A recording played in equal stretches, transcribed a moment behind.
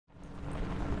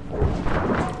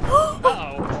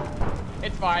Uh-oh.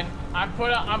 It's fine. I'm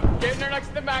getting her next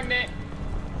to the magnet.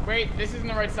 Wait, this isn't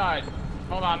the right side.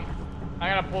 Hold on. I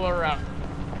gotta pull her out.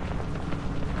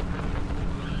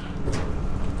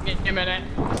 Give me a minute.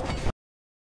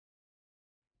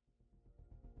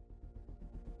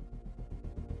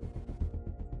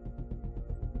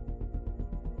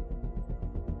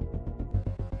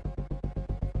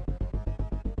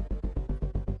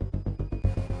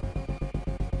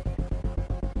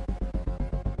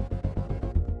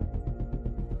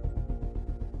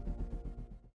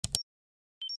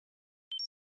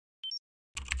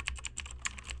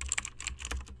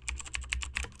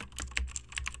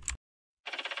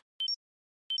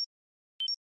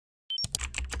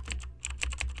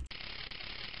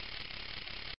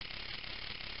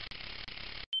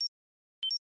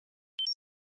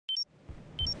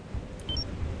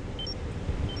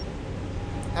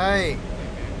 Hey.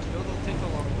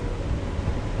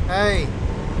 Hey.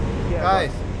 Yeah,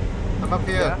 guys. What? I'm up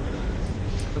here. Yeah?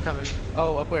 I'm coming.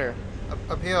 Oh, up where?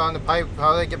 Up here on the pipe.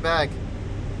 How do I get back?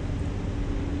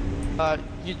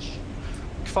 You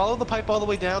follow the pipe all the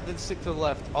way down, then stick to the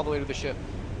left, all the way to the ship.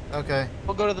 Okay.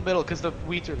 We'll go to the middle, because the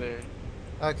weeds are there.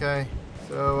 Okay.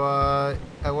 So,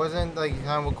 I wasn't, like,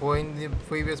 kind of recording the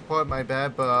previous part, my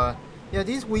bad, but, yeah,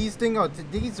 these weed things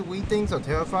are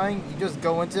terrifying. You just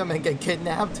go into them and get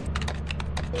kidnapped.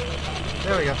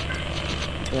 There we go.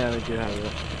 Yeah, we do have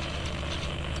it.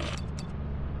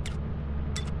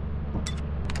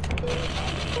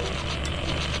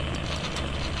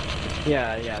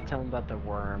 Yeah, tell him about the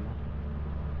worm.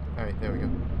 Alright, there we go.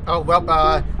 Oh, well,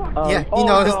 yeah, he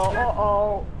knows.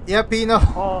 No, Yep, he knows.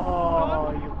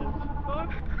 oh, you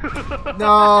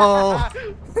No!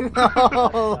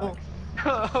 No!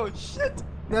 Oh, shit!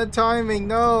 That timing,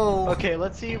 no! Okay,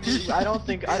 let's see if we, I don't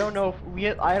know if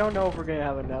we're gonna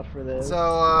have enough for this.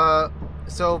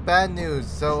 So bad news.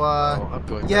 So, I'm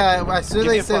going yeah, as soon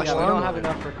as they said we worm, don't have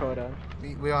enough for quota.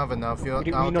 we don't have enough.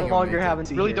 We no longer have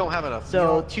enough. Really don't have enough.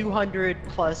 So 200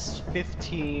 plus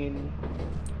 15.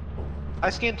 I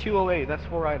scanned 208. That's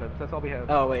 4 items. That's all we have.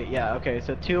 Oh wait, yeah, okay.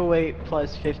 So 208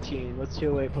 plus 15. What's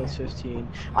 208 plus 15?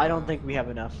 I don't think we have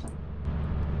enough.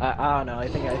 I don't know. I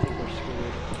think we're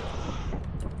screwed.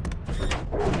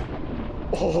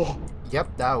 Oh.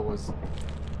 Yep, that was.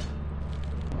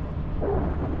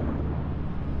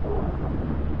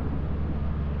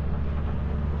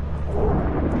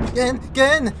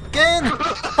 Again!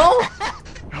 Oh!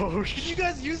 Oh, did you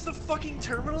guys use the fucking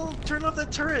terminal? Turn off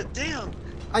that turret, damn!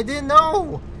 I didn't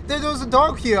know! There was a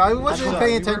dog here, I wasn't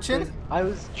paying attention. I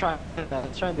was trying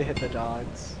to hit the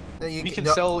dogs. We can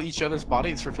sell each other's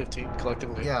bodies for 15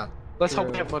 collectively. Yeah. Let's hope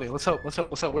we have money. Let's hope.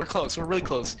 We're close. We're really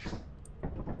close.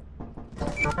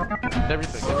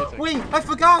 Everything. Wait, I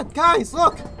forgot! Guys,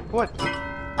 look! What?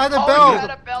 I had a bell! You had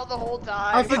a bell the whole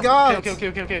time! I forgot!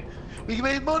 Okay. We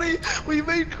made money! We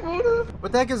made quota!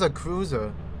 What the heck is a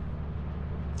cruiser?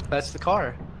 That's the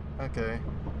car. Okay.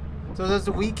 So does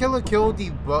the weed killer kill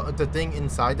the thing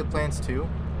inside the plants too?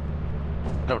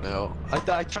 I don't know.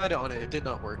 I tried it on it. It did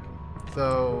not work.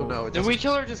 So... No, the weed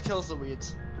killer just kills the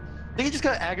weeds. I think he just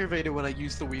got aggravated when I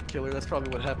used the weed killer. That's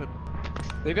probably what happened.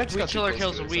 Maybe I just Weed got killer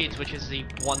kills the weeds, which is the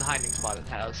one hiding spot it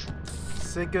has.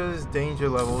 Sigga's danger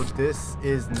level. This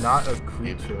is not a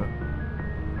creature.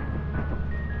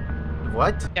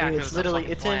 What? Yeah, it's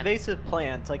literally an invasive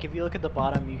plant. Like if you look at the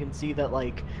bottom, you can see that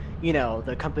like, you know,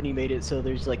 the company made it so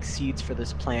there's like seeds for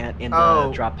this plant in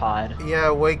the drop pod.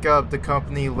 Yeah, wake up. The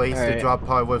company laced the drop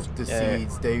pod with the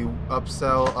seeds. They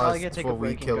upsell us for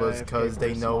weed killers because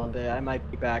they know. I might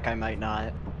be back. I might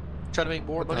not. Try to make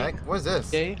more money. Heck? What is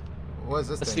this? Yay. What is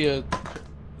this? That's thing?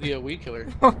 the weed killer.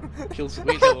 Kills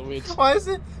the weeds. Why is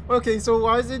it? Okay, so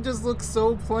why does it just look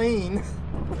so plain?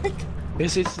 Like.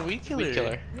 It's the weed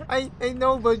killer. I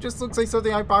know, but it just looks like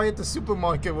something I buy at the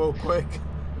supermarket real quick.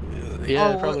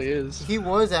 Yeah, it probably is. He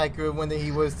was accurate when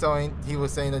he was saying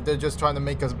that they're just trying to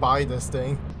make us buy this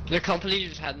thing. The company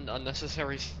just had an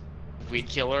unnecessary weed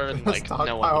killer and like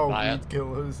no one would buy it.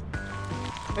 Killers.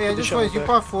 Hey, I just realized you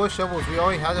bought 4 shovels. We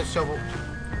already had a shovel.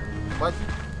 What?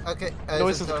 Okay.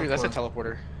 Noise that's a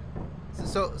teleporter.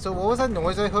 So what was that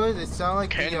noise I heard? It sounded like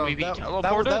Can we be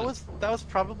teleported? That was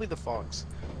probably the fogs.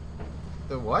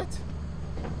 The what?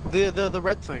 The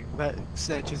red thing that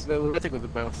snatches the red thing with the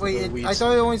mouth. Wait, I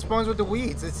thought it only spawns with the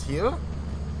weeds. It's here?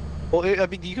 Well, I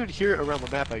mean, you could hear it around the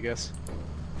map, I guess.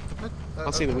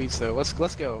 I'll see the weeds though. Let's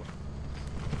go.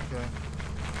 Okay.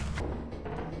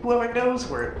 Whoever knows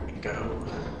where it can go.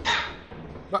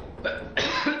 What?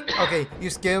 Okay, you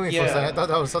scared me for a second. I thought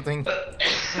that was something.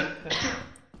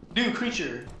 New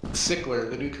creature. Sickler,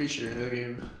 the new creature in the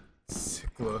game.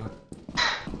 Sickler.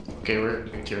 Okay, Okay, we're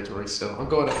in new territory still. I'm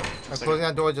going up. I'm closing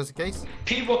that door just in case.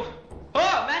 People.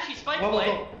 Oh, Mashy Spike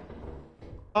Blade.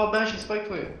 Oh, Mashy Spike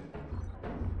Blade.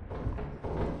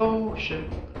 Oh shit.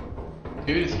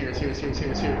 Dude, it's here, it's here, it's here, it's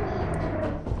here, it's here.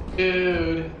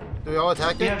 Dude. Do we all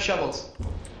attack We it? have shovels.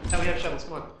 Now we have shovels,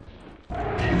 come on.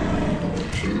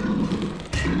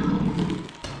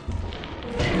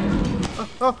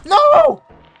 Oh, no!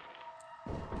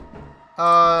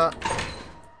 Uh-oh.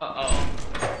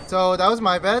 So that was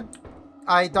my bad.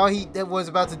 I thought he was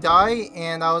about to die,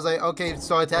 and I was like, okay,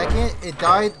 start attacking it. It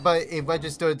died, but it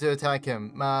registered to attack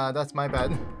him. That's my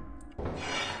bad.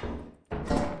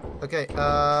 Okay,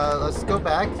 let's go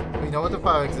back. We know what the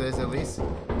fire exit is, at least.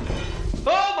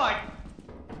 Oh my!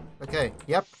 Okay,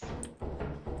 yep.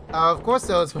 Of course,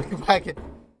 so let's go back.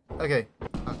 Okay.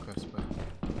 Oh, Chris, bro.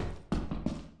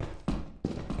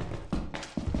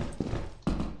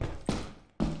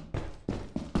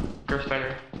 Curse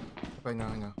fighter. Wait, no,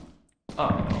 I know. Oh.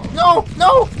 No!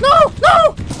 No! No!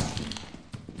 No!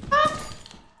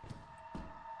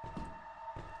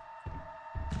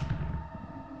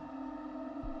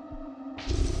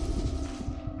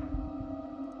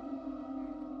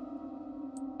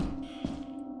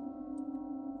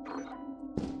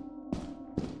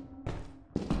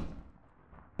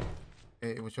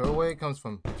 Okay, whichever way it comes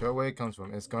from, whichever way it comes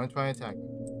from, it's going to try and attack me.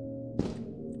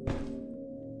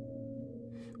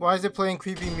 Why is it playing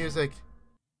creepy music?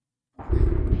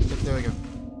 There we go.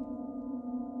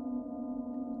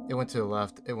 It went to the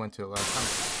left. It went to the left.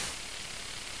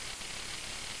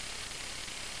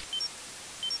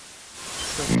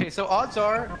 Okay, so odds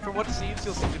are, from what it seems,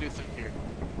 you'll seem to do through here.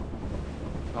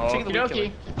 Okie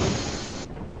dokie.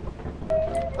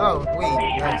 Oh,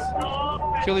 weed. Nice.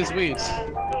 Kill these weeds.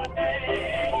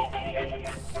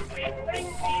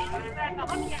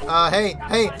 Hey,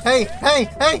 hey, hey, hey,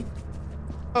 hey!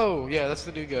 Oh, yeah, that's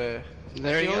the new guy.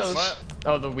 There he goes. What?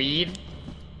 Oh, the weed?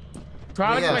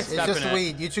 Probably Yes, it's just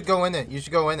weed. You should go in it. You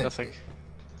should go in it. Nothing.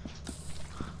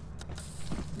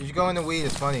 You should go in the weed.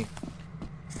 It's funny.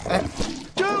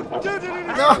 Dude!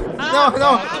 No! No!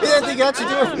 No! He didn't think I should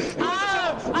do it!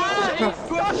 He's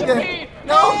crushing me!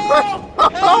 No! No!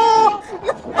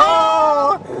 No!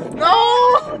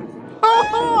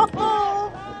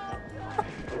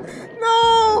 No!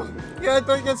 Yeah, I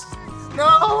think it's...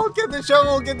 No! Get the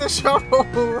shovel! Get the shovel!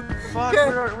 Fuck, Get...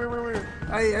 where?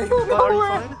 I don't know Are you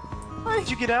where. fine? Did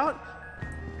you get out?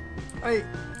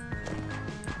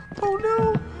 Oh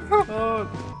no!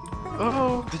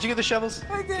 Oh, did you get the shovels?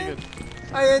 I did. You good?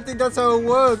 I didn't think that's how it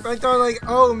worked. I thought like,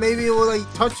 oh, maybe it will like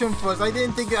touch him first. I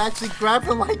didn't think it actually grab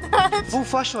him like that. Oh,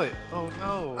 flashlight. Oh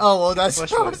no. Oh well, that's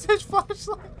Flashlight. his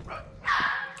flashlight.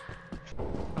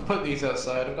 I'm putting these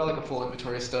outside. I've got like a full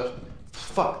inventory of stuff.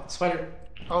 Fuck, spider.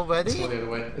 Already? It's going the other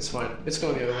way. It's fine. It's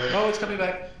going the other way. Oh, it's coming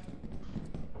back.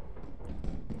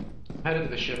 I'm headed to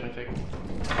the ship, I think.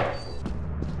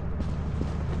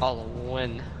 I'll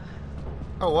win.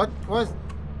 Oh, what? What?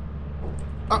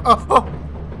 Oh!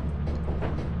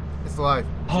 It's alive.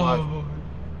 It's alive.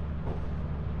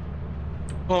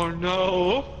 Oh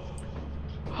no!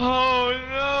 Oh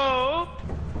no!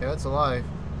 Yeah, it's alive.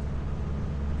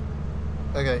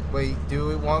 Okay, wait.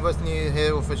 Do one of us need to hit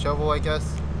it with a shovel? I guess.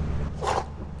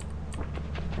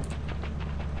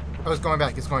 Oh, it's going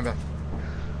back. It's going back.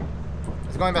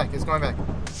 It's going back. It's going back.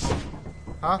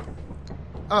 Huh?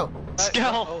 Oh.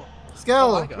 Skell!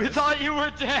 Skell! Oh, We thought you were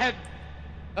dead!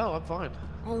 Oh, I'm fine.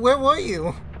 Where were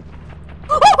you?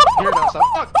 Here now, son.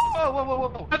 Fuck!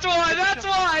 Whoa. That's why! That's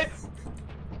why!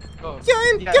 Oh.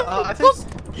 Get I think...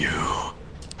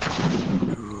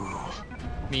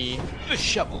 Me. The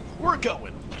shovel. We're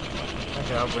going.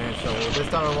 Okay, I'll bring a shovel. This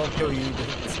time I won't kill you,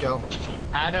 Skell.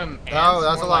 Adam. Oh,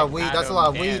 that's a lot of weed. That's a lot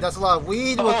of weed. That's a lot of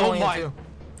weed we're going into.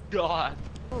 God.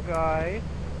 Oh, guy.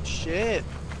 Shit.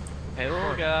 Hey,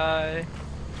 little guy.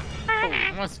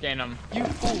 I'm gonna scan him. You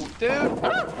fool, dude.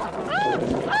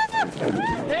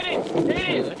 Hit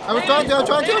it! I was trying to.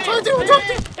 Hit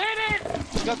it!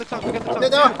 We got the tongue. We got the tongue.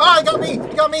 No, oh, it got me!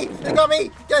 It got me! It got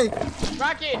me! Okay.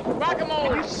 Rocket!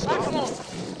 Rock-a-mole! Rock-a-mole!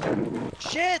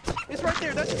 Shit! It's right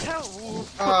there. That's his house.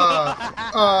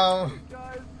 Guys,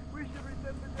 we should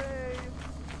reset the day.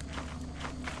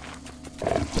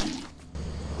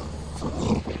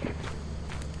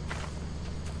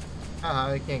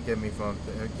 Haha, it can't get me from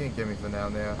there. It can't get me from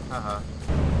down there. Haha.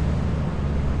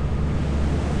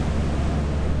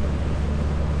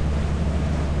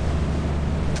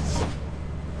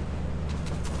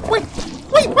 Wait,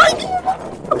 why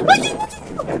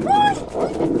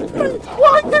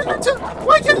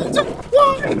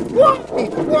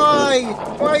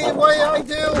can't I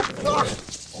do?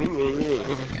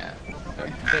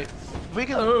 Hey, we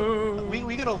can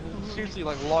seriously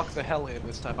like lock the hell in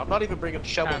this time. I'm not even bringing a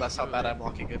shovel. That's how bad I'm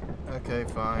locking it. Okay,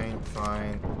 fine,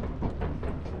 fine.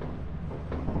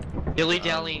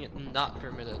 Dilly-dallying not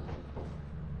permitted.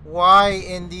 Why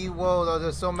in the world are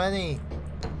there so many?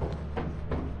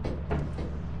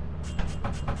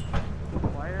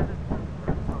 Why are there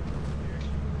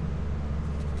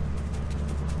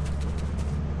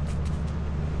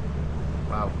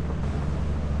Wow.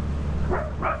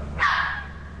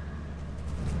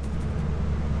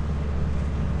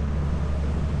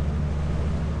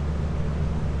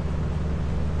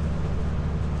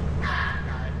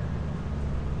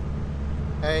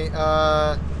 Hey,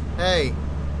 hey.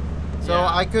 So Yeah,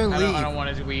 I couldn't leave. I don't want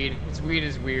his weed. His weed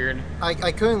is weird.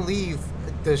 I couldn't leave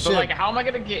the ship. But like, how am I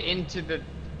gonna get into the?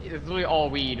 It's literally all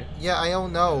weed. Yeah, I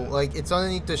don't know. Like, it's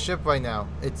underneath the ship right now.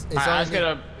 It's I just underneath.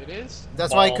 gotta. It is.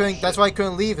 That's why I couldn't. Bullshit. That's why I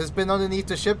couldn't leave. It's been underneath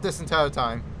the ship this entire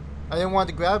time. I didn't want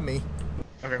it to grab me.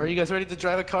 Okay. Are you guys ready to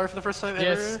drive a car for the first time ever?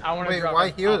 Yes, I want to Wait, drive. why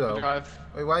here, I wanna though? drive.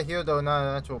 Wait, why here though? Not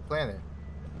an actual planet.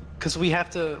 Because we have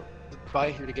to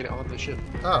buy here to get it on the ship.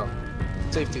 Oh.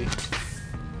 Safety.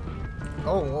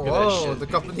 Oh, Look at that whoa, shit. the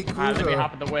company Alright, let me cruiser.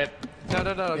 hop in the whip. No,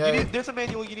 no, no. Yeah. There's a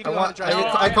manual. You need I to know how to want. drive.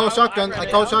 No, I call I shotgun. read I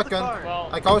it. call Out of the shotgun. car. Well,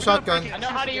 I call shotgun. I know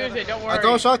how to use it. Don't worry. I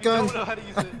call You shotgun. don't know how to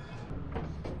use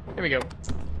Here we go. it.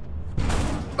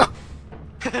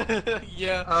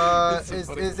 Yeah. It's so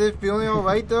funny. Is it feeling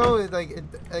alright though? It's like, it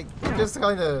just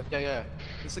kind of. Yeah, yeah.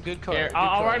 It's a good car. Here, good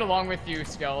I'll car. ride along with you,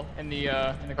 Skell, in the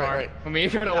car. right. When we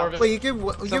go to Yeah. orbit. Wait, you can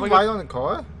Somebody ride go- on the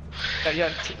car? Yeah, yeah.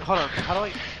 Hold on. How do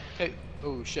I? Okay.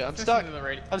 Oh shit! I'm stuck. Listen to the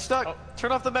radio. I'm stuck. Oh.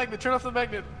 Turn off the magnet. Turn off the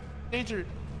magnet. Danger.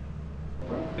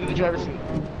 In the driver's seat.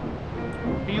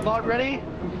 Are you lot ready?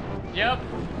 Yep.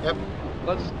 Yep.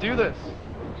 Let's do this.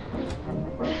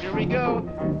 Here we go.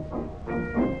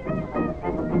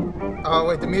 Oh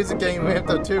wait, the music getting ramped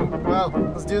up too. Wow,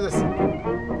 let's do this.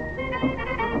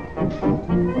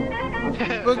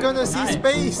 We're gonna see Nice.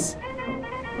 space.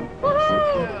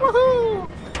 Yeah. Woohoo!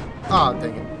 Oh,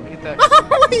 dang it. Hit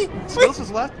that. Wait, Skills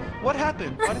was left. What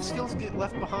happened? Why did Skills get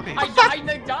left behind? I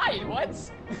died. What?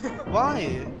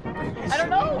 Why? I don't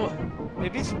know.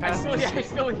 Maybe it's I past.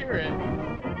 still hear it.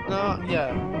 No,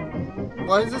 yeah.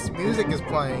 Why is this music is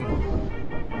playing?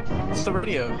 It's the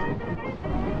radio.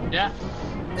 Yeah.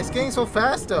 It's getting so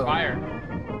fast though. Fire.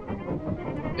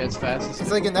 Yeah, it's fast.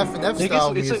 It's like an F&F think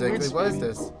style it's like music. weird Like, what is spinning.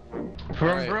 this? Vroom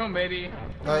Alright. vroom, baby.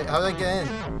 Alright, how do I get in?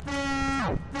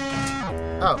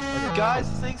 Oh, okay. Guys,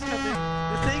 the thing's coming.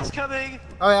 The thing's coming.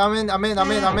 Alright,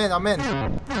 I'm in.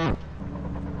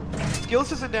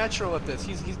 Skills is a natural at this.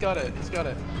 He's got it. He's got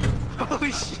it.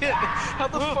 Holy shit! How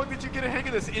the fuck did you get a hang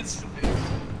of this instantly?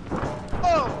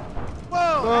 Whoa!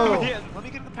 Whoa! Whoa. Again, let me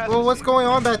get in the passenger Well, what's seat. going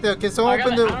on back there? Can I someone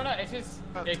open don't the... know. It's just.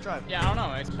 Drive. Yeah, I don't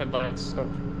know. It's headlights. So.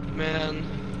 Man.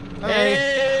 Hey!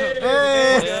 Hey!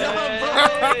 Hey!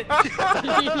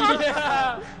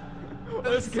 Yeah!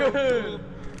 That's good.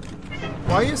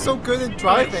 Why are you so good at It's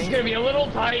driving? gonna be a little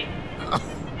tight. A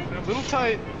little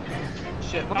tight.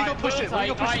 Shit, let me go push it. Let me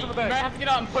go push it from the You might back. have to get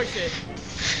out and push it.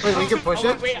 Wait, we can push Oh,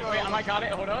 it? wait, I might got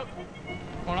it. Hold up.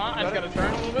 Hold on. I just gotta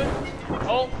turn a little bit.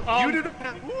 Oh, You do the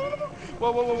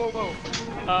Whoa, whoa, whoa, whoa, whoa.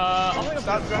 I'm gonna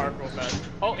Stop put the park real fast.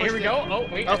 Oh, here we go. Oh,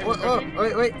 wait. I think we're cooking.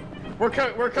 wait. We're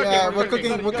cooking. Yeah, we're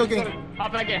cooking.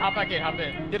 Hop back in. Hop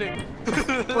in. Get it.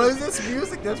 What is this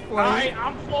music that's playing? Alright,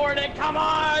 I'm flooring it. Come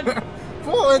on.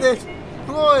 Forward it!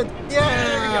 Forward! There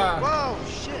Yeah! Whoa,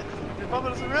 shit. You're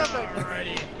bumping us around back there.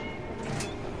 Alrighty.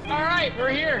 Alright,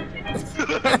 we're here.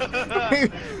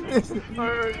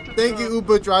 Alright. Thank you,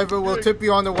 Uber driver. We'll tip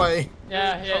you on the way.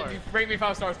 Yeah, Sorry. you rate me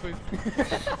 5 stars, please.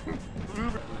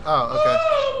 Oh, okay.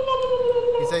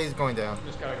 He said he's going down.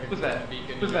 Just gotta Who's that?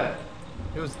 Who's that?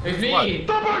 It was It's what? me.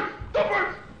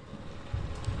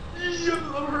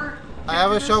 I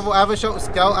have a shovel.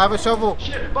 Scout, I have a shovel.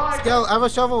 Shit, bye. Scout, I have a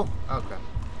shovel. Okay.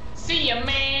 See ya,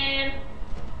 man.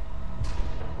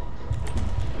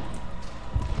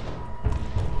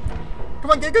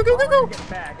 Come on, go! Get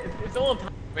back. It's a little.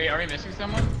 Wait, are we missing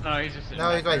someone? No, he's just.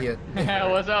 No, he's right here. Yeah,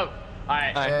 what's up?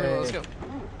 Alright. Alright, Hey. let's go.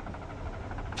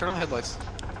 Turn on the headlights.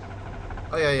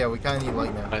 Oh yeah, we kind of need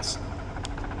light now. Nice.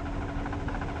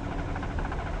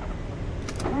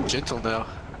 Gentle now.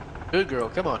 Good girl,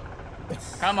 come on.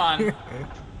 Come on.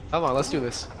 Come on, let's do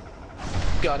this.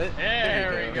 Got it.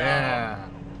 There we go. Yeah.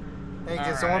 Hey,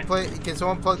 can someone Alright. Can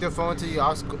someone plug their phone to the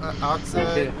aux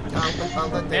outlet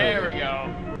there? There we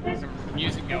go. Some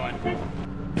music going.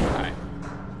 Alright.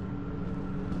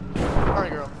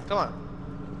 Alright, girl, come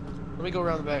on. Let me go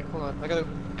around the back. Hold on, I gotta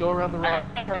go around the rock.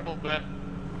 Alright, turn a little bit.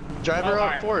 Drive her Oh, up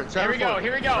alright. forward. Drive Here we her go, forward.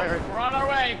 here we go. Right. We're on our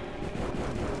way.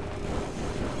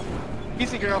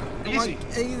 Easy, girl. Come on, Easy.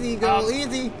 easy, girl,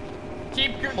 easy.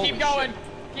 Keep Holy going. shit.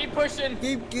 Keep pushing.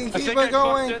 Keep I think it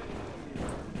going.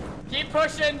 Keep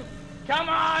pushing. Come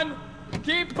on.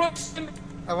 Keep pushing.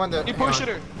 I wonder. Keep pushing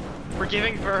her. We're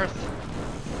giving birth.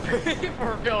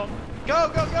 For real. Go,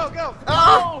 go, go, go.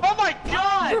 Ah! Oh my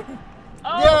god!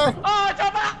 Oh, Yeah. oh, it's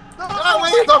on fire! Oh,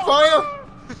 wait, it's on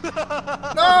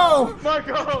fire! No!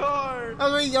 Marco! How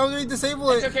do we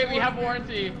disable It's it? okay, we have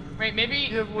warranty. Wait, maybe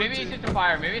it's just a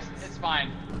fire. Maybe it's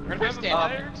fine. We're gonna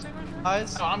stand there.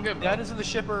 Guys, Oh, I'm good, the bro. items in the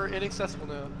ship are inaccessible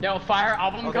now. Yo, fire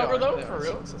album Oh, cover they are, though, they for are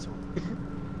real? inaccessible.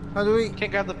 How do we?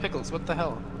 Can't grab the pickles. What the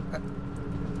hell?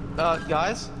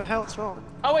 Guys, what the hell's wrong?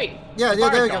 Oh wait. Yeah, the yeah,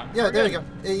 there fire's we go. gone. Yeah, We're there we good.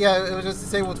 go. Yeah, it was just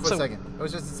disabled for a So- second. It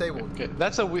was just disabled. Okay,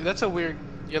 that's a weird.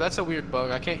 Yeah, that's a weird bug.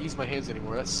 I can't use my hands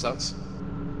anymore. That sucks.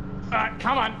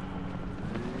 Come on.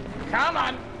 Come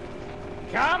on.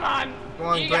 Come on. Come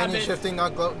on, You got granny this. shifting,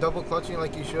 not double clutching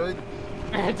like you should.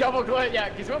 Double click. Yeah,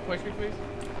 can someone push me, please?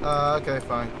 Okay,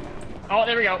 fine. Oh,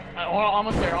 there we go. Hold on,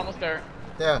 almost there. Almost there.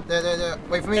 There.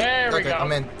 Wait for me. There we okay, go.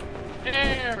 I'm in.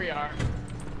 There we are.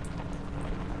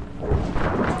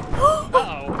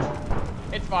 Uh-oh.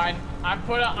 It's fine. I'm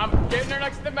getting her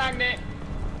next to the magnet.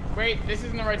 Wait, this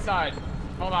isn't the right side.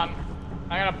 Hold on.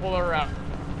 I gotta pull her out.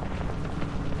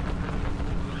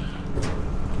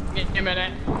 Give me a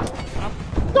minute.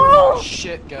 Oh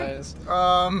shit, guys.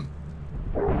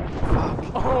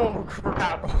 Oh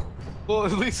crap. Well,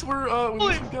 at least we got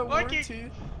lucky.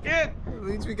 warranty. It. At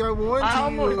least we got warranty. I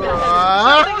almost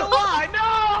Ah!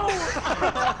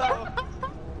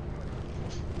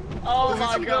 Oh At my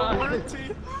least we got god.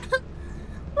 warranty.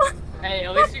 Hey,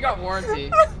 at least you got warranty. We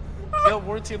got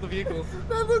warranty on the vehicle.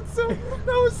 That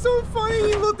was so funny.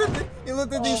 He looked at the Oh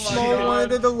my small one God.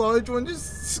 and then the large one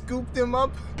just scooped him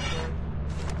up.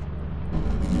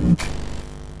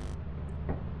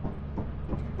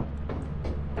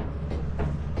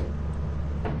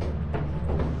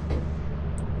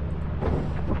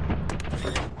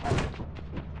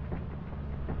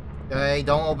 Hey,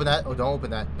 don't open that. Oh, don't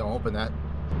open that. Don't open that.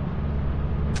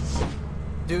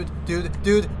 Dude,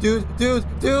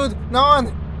 non!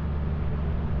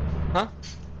 Huh?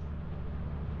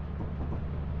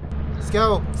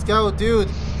 Scout, dude.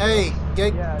 Hey,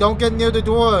 don't get near the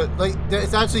door. Like,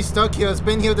 it's actually stuck here. It's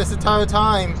been here this entire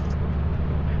time.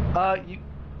 You.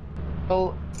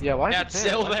 Oh, yeah. Why? Yeah, is it's it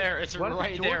still Why- there. It's why is the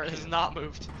right door there. It key? has not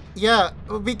moved. Yeah,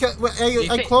 because well, Do you I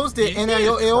think- closed do it you and think it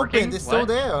it's opened. working? It's still What?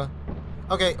 there.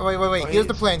 Okay, wait. Oh, Here's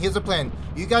the he's- plan. Here's the plan.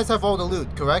 You guys have all the loot,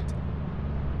 correct?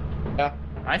 Yeah.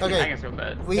 I think Okay. I can feel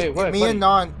bad. Me buddy. and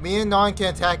Non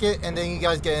can attack it, and then you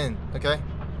guys get in. Okay?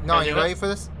 Non, you do it. ready for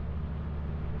this?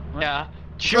 Yeah.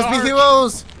 Let's be Charge.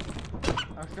 heroes. Oh,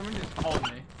 someone just called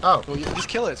me. Oh, Well, just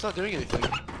kill it. It's not doing anything.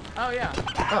 Oh yeah.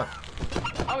 oh.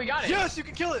 Oh, we got it. Yes, you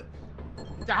can kill it.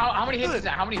 So how many hits Good. was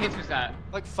that? How many hits was that?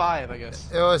 Like 5, I guess.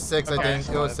 It was 6, I Okay.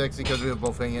 think. It was 6 because we were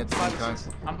both hitting it at the same 5 or time.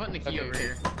 6. I'm putting the key Okay, over okay.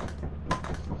 here.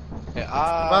 Okay,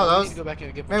 Wow, that we was- need to go back in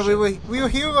and get more Man, shit. we were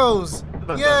heroes.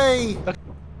 No, no. Yay!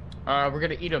 We're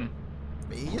gonna eat them.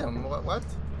 Yeah, what?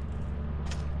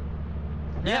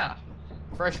 Yeah.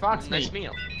 Fresh fox Nice meat.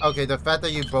 meal. Okay, the fact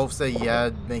that you both say yeah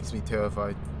makes me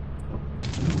terrified.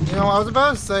 You know, I was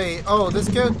about to say, oh, this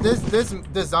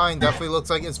design definitely looks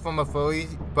like it's from a furry,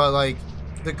 but like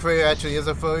the creator actually is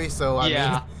a furry, so I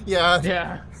Yeah. mean, yeah.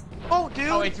 Yeah. Oh, dude!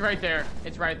 Oh, it's right there.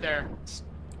 It's right there.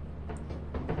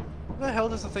 Where the hell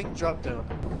does the thing drop down?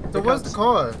 So where's the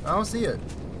car? I don't see it.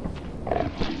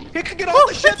 He can get off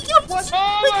the ship! What?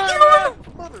 Oh Wait, my get God.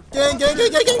 Mother. Gang!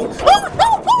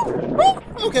 Oh!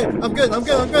 Okay, I'm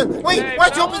good. Wait, Hey,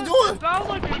 why'd you open the door? It's not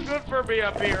looking good for me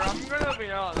up here. I'm gonna be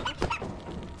honest.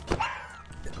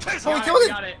 Oh, we Got killed it, it!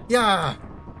 got it. Yeah!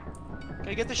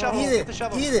 Okay, get the shovel. Eat Get the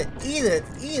shovel.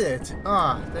 it!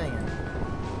 Ah, dang it.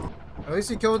 At least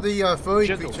you killed the furry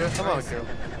Gentle. creature. Come on, Nice. girl.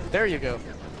 There you go.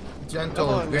 Gentle,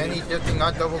 Come on, granny baby. shifting,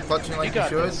 not double clutching like You you got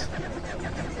should. this.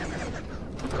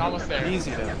 It's almost there.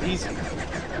 Easy though. Easy.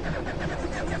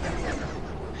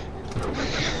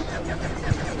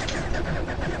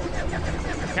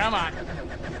 Come on.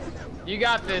 You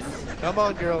got this. Come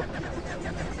on, girl.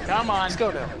 Come on. Let's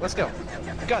go now. Let's go.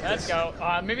 You got Let's this. go.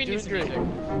 Maybe need Doing some great.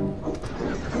 music.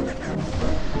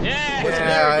 Yeah.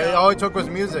 Yeah, there we all go. it took was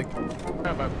music.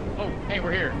 Oh, hey,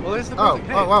 we're here. Well, there's the Oh,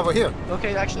 music. Hey. oh wow, we're here.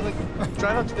 Okay, actually, like,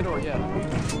 drive up to the door. Yeah.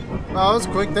 Oh, that was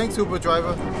quick. Thanks, Uber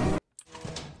driver.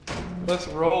 Let's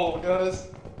roll, guys.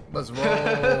 Let's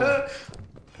roll.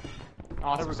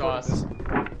 Awesome sauce.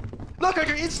 Look, I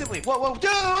can instantly. Whoa,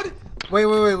 dude! Wait.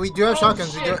 We do have Oh,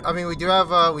 shotguns. shit. We do have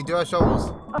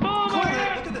shovels.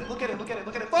 Look at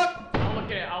it. Fuck!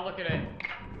 I'll look at it.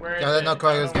 Where is Yeah, that it?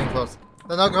 nutcracker is getting close.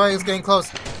 The nutcracker is getting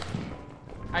close.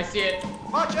 I see it.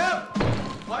 Watch out!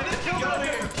 Why did it kill me?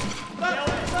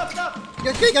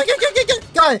 Get!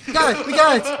 Got it! We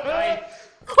got it! Nice.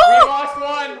 We lost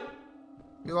one.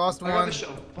 We lost I got one. the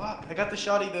fuck. I got the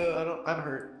shotty though. I'm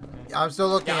hurt. I'm still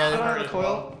looking Yeah, I don't at have a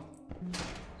coil.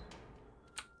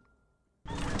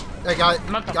 it. I got it. I'm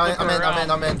about to Got it.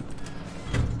 flip I'm in.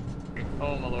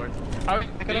 Oh my lord. I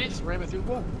got up, just ram it through.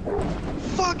 Whoa.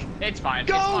 Fuck! It's fine.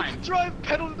 Go! It's fine. Drive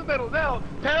pedal to the metal now!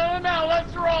 Pedal to the metal.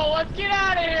 Let's roll. Let's get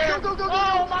out of here. Go!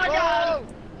 Oh my god.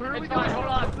 Where are we It's going? fine, hold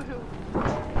on. Up the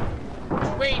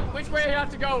hill. Wait, which way do you have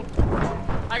to go?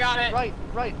 I got it. Right.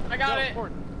 I got Go, it.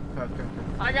 forward. Okay.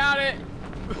 I got it.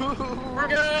 We're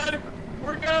good.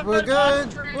 We're good. We're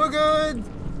good. We're good.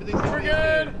 Everything's We're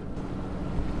good.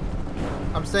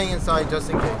 I'm staying inside just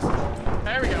in case.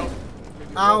 There we go.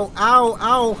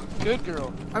 Ow! Good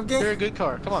girl. I'm getting. Very good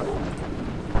car. Come on.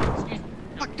 Excuse me.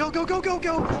 Fuck,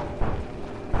 go!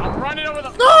 I'm running over the.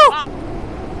 No! Ah.